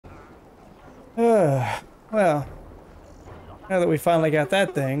Well, now that we finally got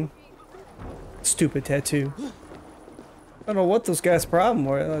that thing. Stupid tattoo. I don't know what those guys' problem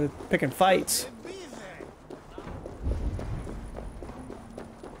were. They're picking fights.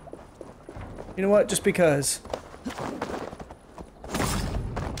 You know what? Just because.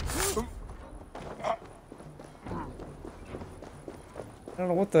 I don't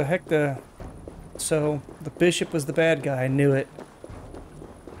know what the heck the... So, the bishop was the bad guy. I knew it.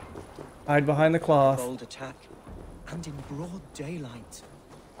 Hide behind the cloth. Bold attack, and in broad daylight.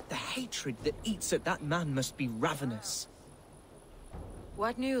 The hatred that eats at that man must be ravenous.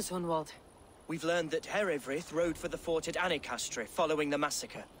 What news, Hunwald? We've learned that Eivor rode for the fort at Annikastre following the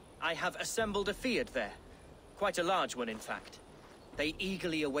massacre. I have assembled a feard there. Quite a large one, in fact. They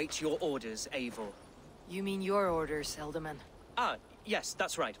eagerly await your orders, Eivor. You mean your orders, Elderman? Ah, yes,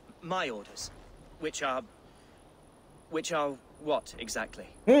 that's right. My orders. Which are what, exactly?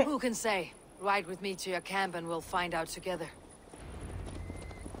 Who can say? Ride with me to your camp and we'll find out together.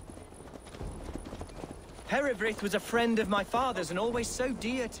 Eivor was a friend of my father's and always so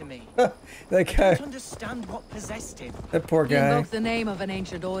dear to me. That I guy. don't understand what possessed him. That poor He guy. invoked the name of an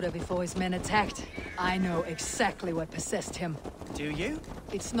ancient order before his men attacked. I know exactly what possessed him. Do you?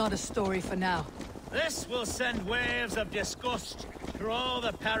 It's not a story for now. This will send waves of disgust through all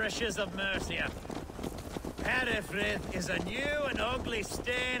the parishes of Mercia. Eivor is a new and ugly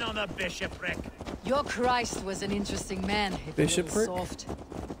stain on the bishopric. Your Christ was an interesting man, if a little Bishopric? soft.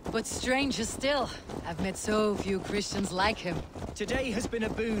 But stranger still, I've met so few Christians like him. Today has been a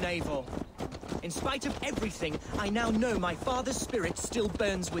boon, Eivor. In spite of everything, I now know my father's spirit still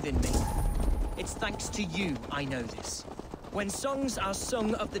burns within me. It's thanks to you I know this. When songs are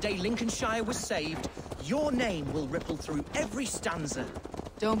sung of the day Lincolnshire was saved, your name will ripple through every stanza.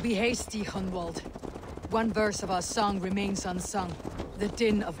 Don't be hasty, Hunwald. One verse of our song remains unsung. The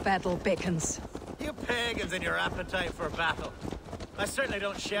din of battle beckons. You pagans and your appetite for battle. I certainly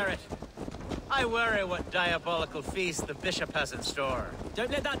don't share it. I worry what diabolical feast the bishop has in store.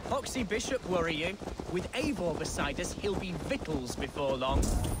 Don't let that poxy bishop worry you. With Eivor beside us, he'll be victuals before long.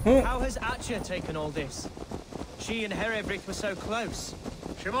 How has Atcha taken all this? She and Eivor were so close.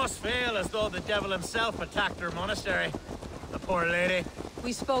 She must feel as though the devil himself attacked her monastery. The poor lady.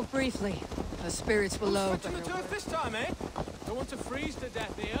 We spoke briefly. Her spirits were low, but Switching the turf this time, eh? Don't want to freeze to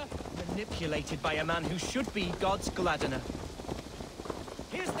death here. Manipulated by a man who should be God's gladdener.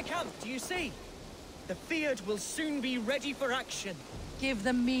 Here's the camp, do you see? The feared will soon be ready for action. give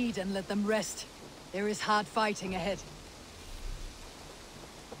them mead and let them rest. There is hard fighting ahead.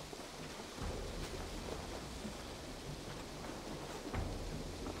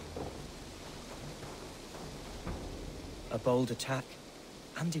 A bold attack,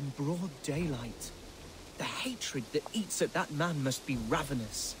 and in broad daylight. The hatred that eats at that man must be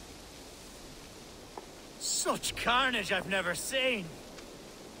ravenous. Such carnage I've never seen.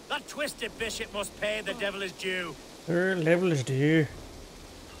 That twisted bishop must pay the devil his due. Her level is due.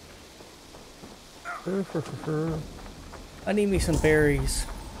 I need me some berries.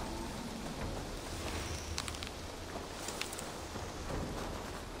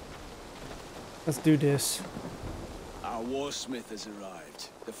 Let's do this. Our warsmith has arrived.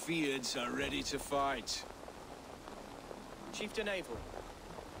 The Feards are ready to fight. Chieftain Eivor,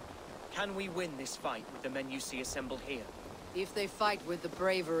 can we win this fight with the men you see assembled here? If they fight with the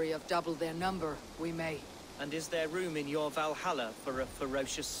bravery of double their number, we may. And is there room in your Valhalla for a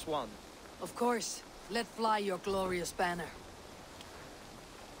ferocious swan? Of course. Let fly your glorious banner.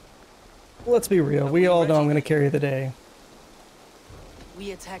 Let's be real. We all know I'm going to carry the day.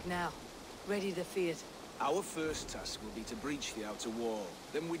 We attack now. Ready to fight. Our first task will be to breach the outer wall.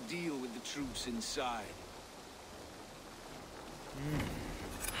 Then we deal with the troops inside.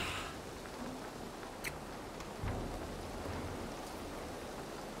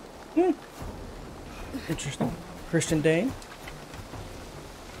 Interesting. Christian Dane.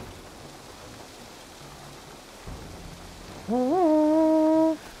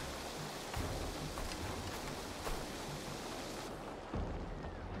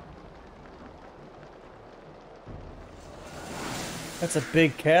 That's a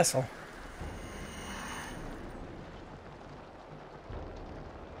big castle.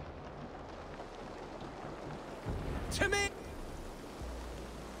 To me,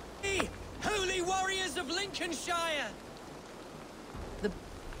 holy warriors of Lincolnshire! The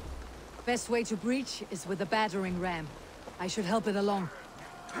best way to breach is with a battering ram. I should help it along.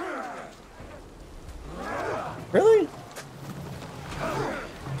 Really?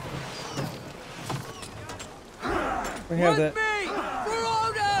 We have that. me! For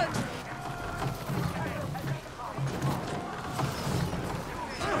Odin!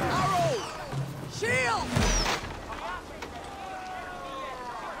 Arrows!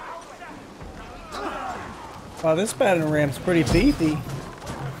 Wow, this battering ram's pretty beefy.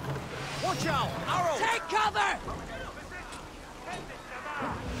 Watch out! Arrow! Take cover!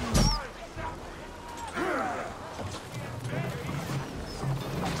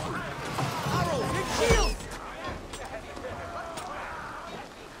 Arrow! Hit Shield!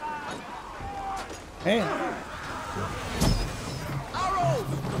 Man. Arrows!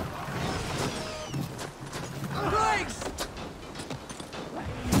 Legs!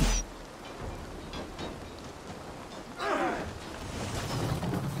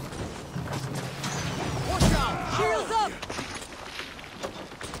 Watch out! Shields up!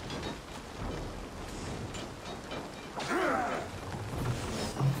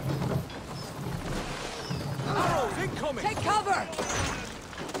 Arrows incoming! Take cover!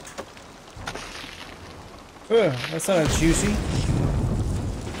 Ugh, that sounded juicy.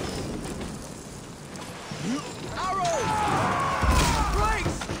 Arrows!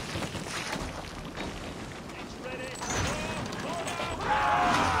 Brakes!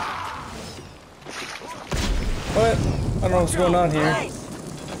 What? I don't know what's going on here. Nice!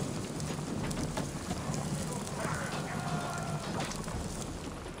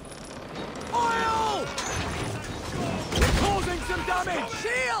 Oil! We're causing some damage!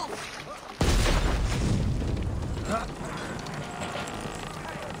 Shield!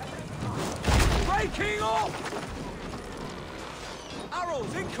 Breaking off!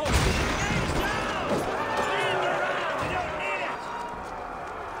 Arrows incoming!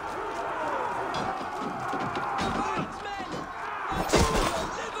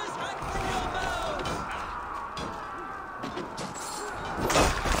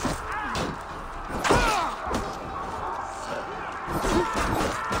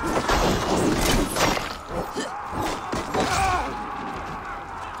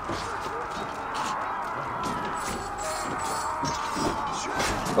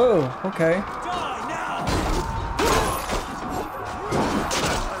 Oh, okay. Die now!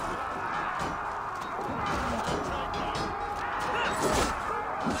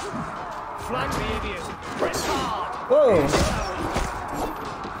 Flank the idiot! Press hard! Whoa! Need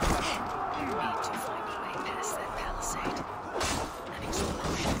to find a way past that palisade. An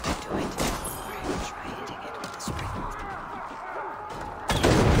explosion could do it. Or I will try hitting it with a spring.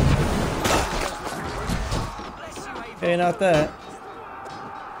 Hey, not that.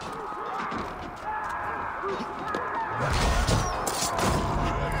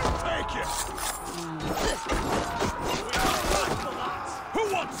 Take it! Who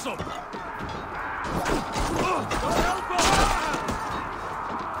wants some?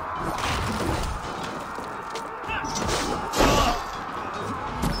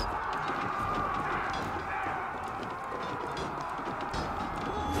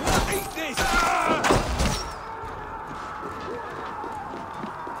 Eat this!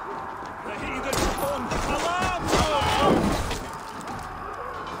 The heathen spawn! Alarm!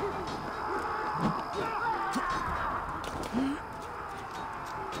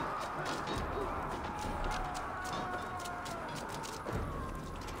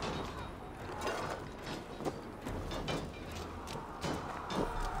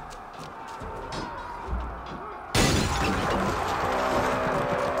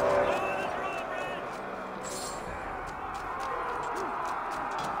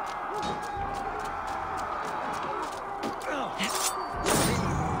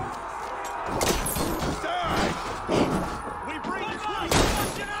 We bring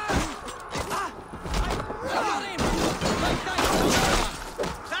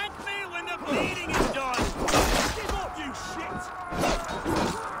Thank me when the bleeding is done! Give up, you shit!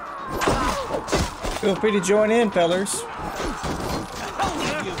 Feel free to join in, fellers.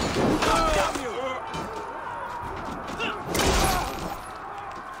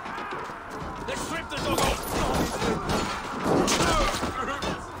 Let's strip the dog off!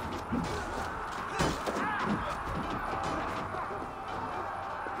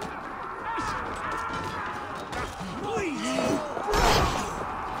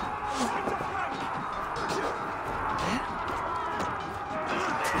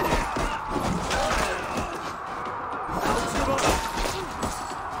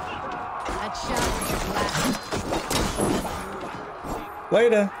 That challenge lasts.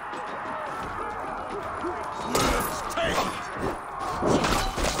 Later.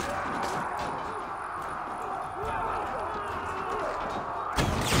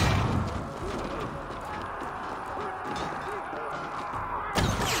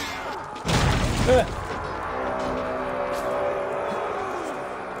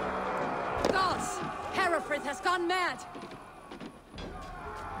 Gods! Hereford has gone mad!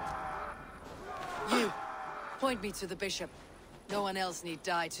 You, point me to the bishop. No one else need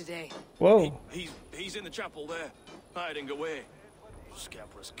die today. Whoa. He's in the chapel there, hiding away.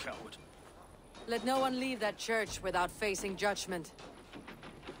 Scabrous coward. Let no one leave that church without facing judgment.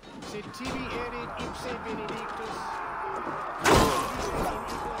 Se tibi erit ipse benedictus.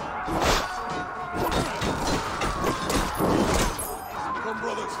 Come,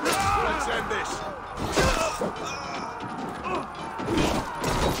 brothers, let's end this.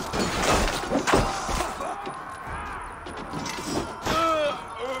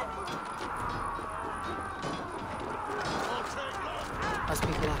 Must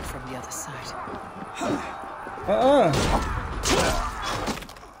be blocked from the other side.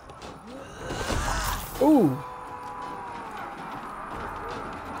 Ooh.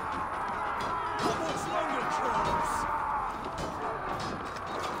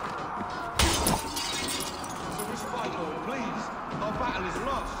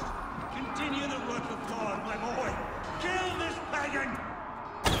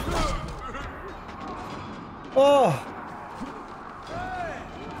 Oh!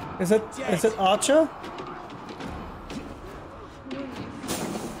 Is it Archer?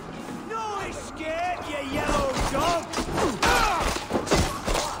 No escape, you yellow dog!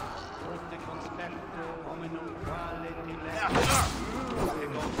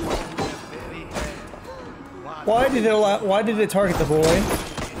 Why did it target the boy?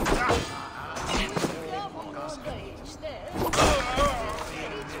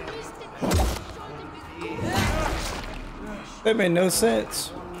 That made no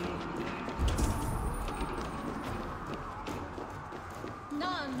sense.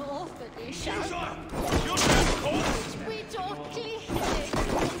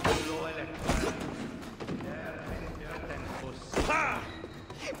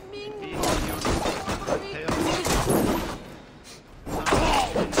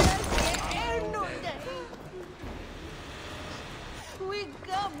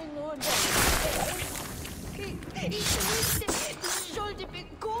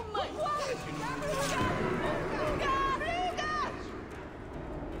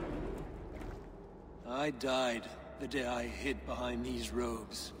 I died the day I hid behind these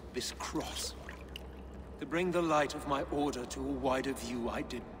robes, this cross. To bring the light of my order to a wider view, I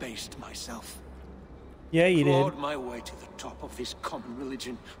debased myself. Yeah, you Clawed did. my way to the top of this common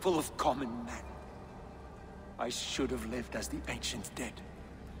religion, full of common men. I should have lived as the ancient dead.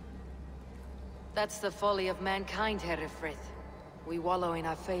 That's the folly of mankind, Herefrith. We wallow in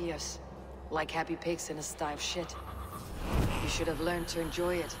our failures, like happy pigs in a sty of shit. You should have learned to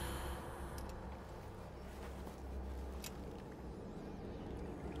enjoy it.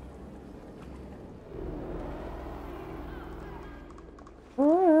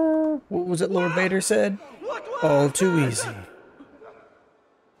 What was it Lord Vader said? All too easy.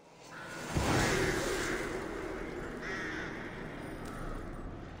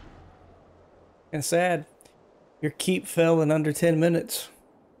 And sad. Your keep fell in under 10 minutes.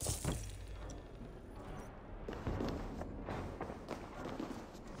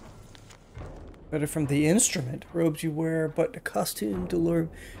 Better from the instrument. Robes you wear, but the costume to lure.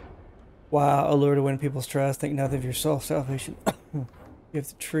 Wow, a lure to win people's trust. Think nothing of yourself. Salvation. You have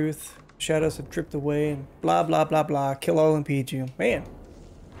the truth. Shadows have dripped away and blah blah blah blah. Kill all impede you. Man.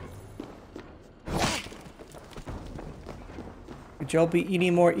 Could y'all be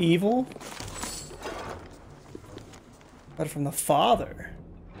eating more evil? Better from the father.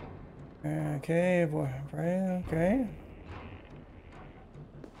 Okay, boy. Right, okay.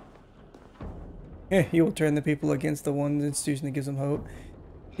 Yeah, you will turn the people against the one institution that gives them hope.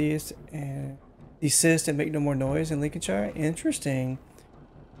 Desist and make no more noise in Lincolnshire. Interesting.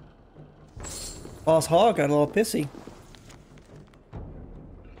 Boss Hog got a little pissy.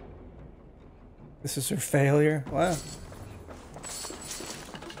 This is her failure. Wow.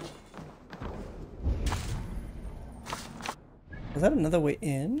 Was that another way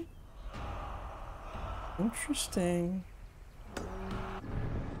in? Interesting.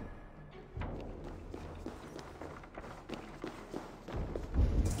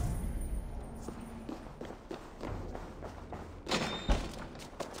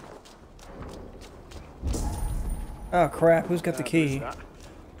 Oh crap, who's got the key? Got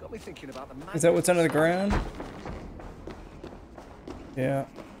me thinking about the Is that what's under the ground? Yeah.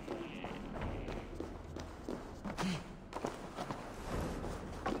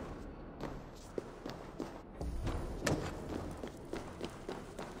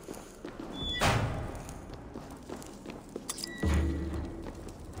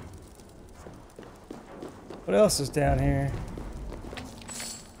 What else is down here?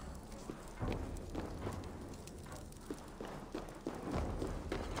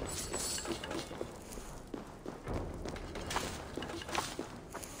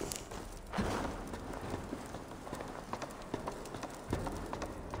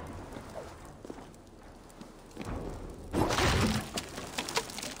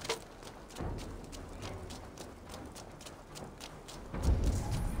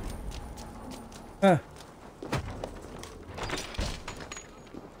 Huh.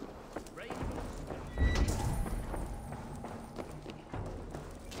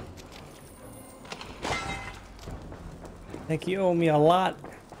 I think you owe me a lot,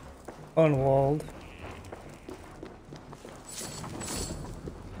 Unwalled.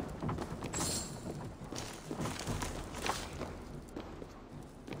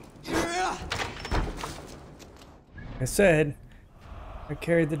 I said, I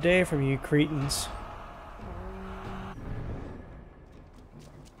carried the day from you, Cretans.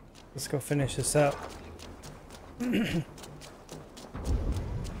 Let's go finish this up.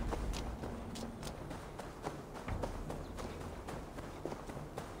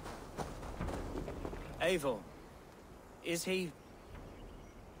 Eivor, is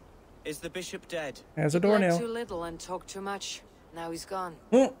the bishop dead? As a He bled doornail. too little and talked too much. Now he's gone.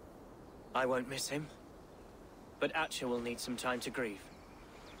 I won't miss him. But Atcha will need some time to grieve.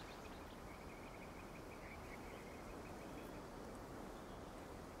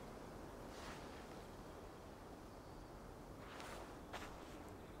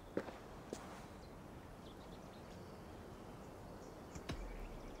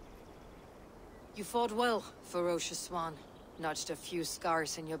 You fought well, ferocious swan. Notched a few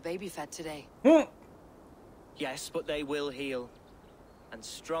scars in your baby fat today. Yes, but they will heal. And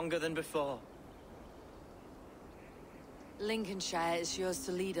stronger than before. Lincolnshire is yours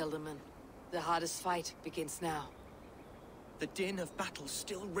to lead, Elderman. The hardest fight begins now. The din of battle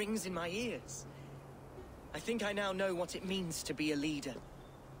still rings in my ears. I think I now know what it means to be a leader.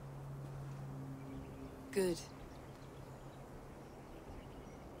 Good.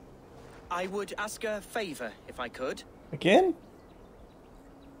 I would ask a favor, if I could. Again?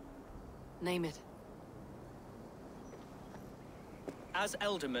 Name it. As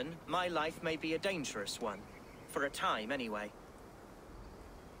Elderman, my life may be a dangerous one. For a time, anyway.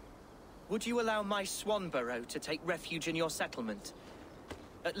 Would you allow my swan burrow to take refuge in your settlement?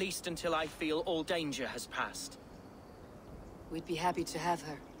 At least until I feel all danger has passed. We'd be happy to have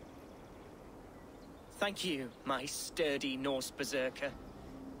her. Thank you, my sturdy Norse berserker.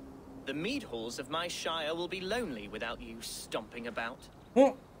 The mead halls of my shire will be lonely without you stomping about.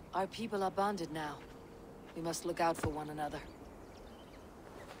 Our people are bonded now. We must look out for one another.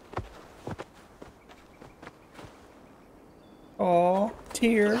 Aw,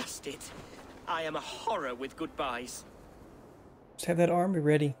 tear. Blast it. I am a horror with goodbyes. Just have that army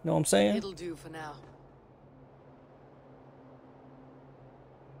ready. Know what I'm saying? It'll do for now.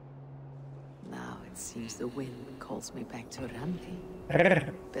 Now it seems the wind calls me back to Randi.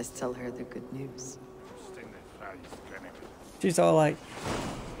 Best tell her the good news. She's all like,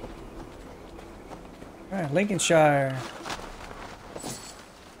 alright, Lincolnshire.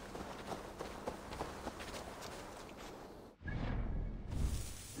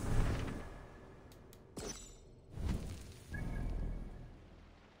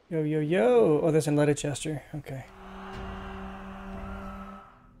 Yo, yo, yo. Oh, that's in Leicester. Okay.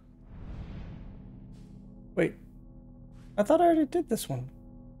 Wait. I thought I already did this one.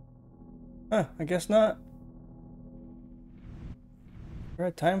 Huh, I guess not. We're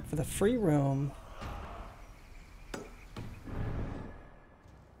at time for the free roam.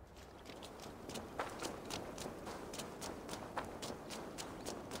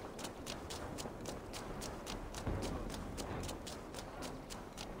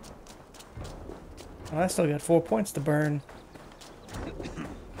 Oh, I still got 4 points to burn.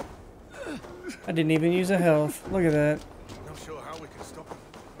 I didn't even use a health. Look at that. Not sure how we can stop them.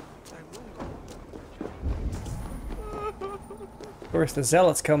 Of course, the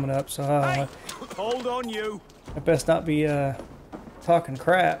zealot's coming up, so Hold on, you. I best not be talking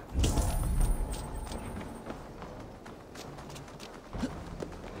crap.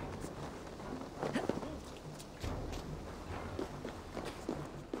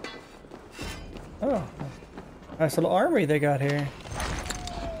 Oh, nice little armory they got here.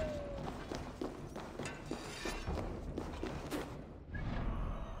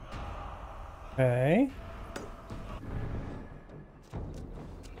 Okay.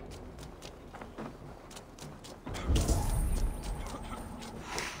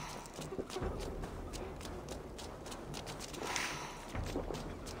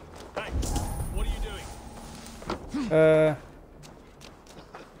 Hey, what are you doing?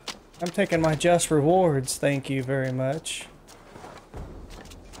 I'm taking my just rewards, thank you very much.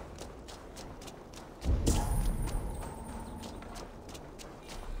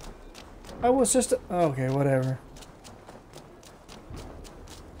 I was just... okay, whatever.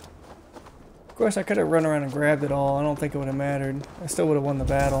 Of course, I could have run around and grabbed it all. I don't think it would have mattered. I still would have won the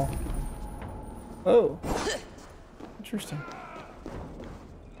battle. Oh. Interesting.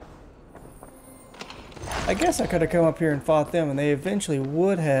 I guess I could have come up here and fought them, and they eventually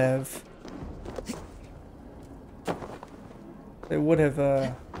would have. They would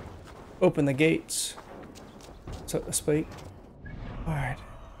have opened the gates, so to speak. All right.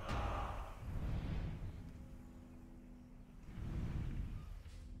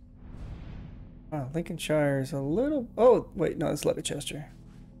 Wow, Lincolnshire is a little. Oh wait, no, it's Leicester.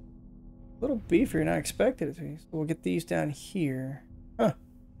 A little beefier than I expected it to be. So we'll get these down here. Huh.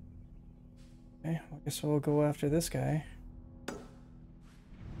 Okay, I guess we'll go after this guy.